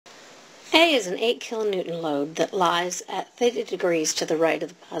A is an 8 kilonewton load that lies at 30 degrees to the right of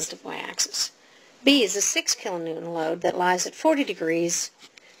the positive y-axis. B is a 6 kilonewton load that lies at 40 degrees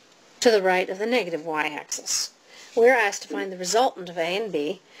to the right of the negative y-axis. We're asked to find the resultant of A and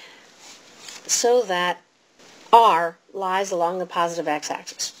B so that R lies along the positive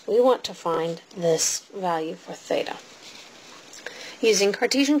x-axis. We want to find this value for theta. Using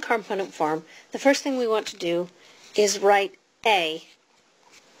Cartesian component form, the first thing we want to do is write A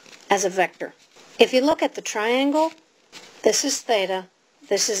as a vector. If you look at the triangle, this is theta,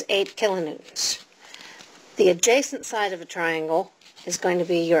 this is 8 kilonewtons. The adjacent side of a triangle is going to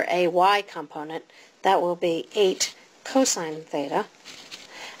be your AY component. That will be 8 cosine theta.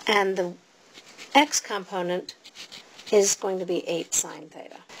 And the x component is going to be 8 sine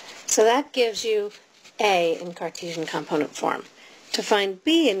theta. So that gives you A in Cartesian component form. To find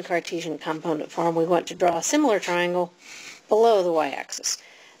B in Cartesian component form, we want to draw a similar triangle below the y-axis.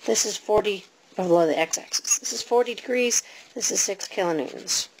 This is 40, below the x-axis. This is 40 degrees, this is 6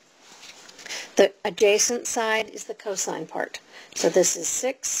 kilonewtons. The adjacent side is the cosine part. So this is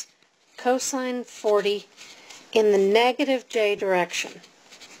 6 cosine 40 in the negative j direction,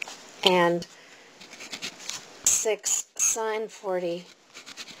 and 6 sine 40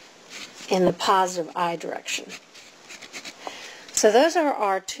 in the positive I direction. So those are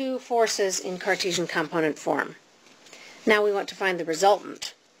our two forces in Cartesian component form. Now we want to find the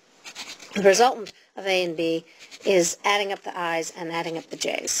resultant. The resultant of A and B is adding up the i's and adding up the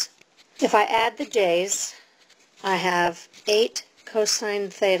j's. If I add the j's, I have 8 cosine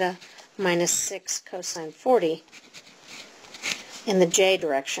theta minus 6 cosine 40 in the j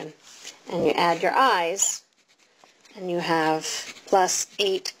direction. And you add your i's, and you have plus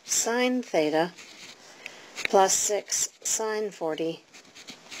 8 sine theta plus 6 sine 40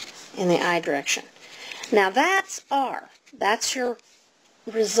 in the I direction. Now that's R. That's your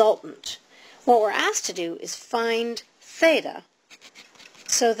resultant. What we're asked to do is find theta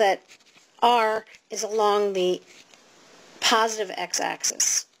so that R is along the positive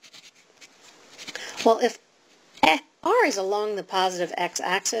x-axis. Well, if R is along the positive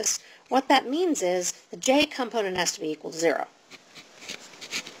x-axis, what that means is the j component has to be equal to 0.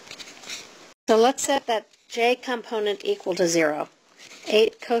 So let's set that j component equal to 0.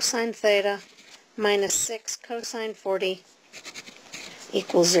 8 cosine theta minus 6 cosine 40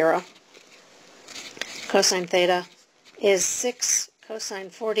 equals 0. Cosine theta is 6 cosine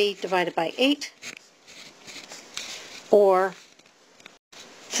 40 divided by 8, or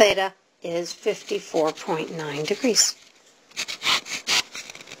theta is 54.9 degrees.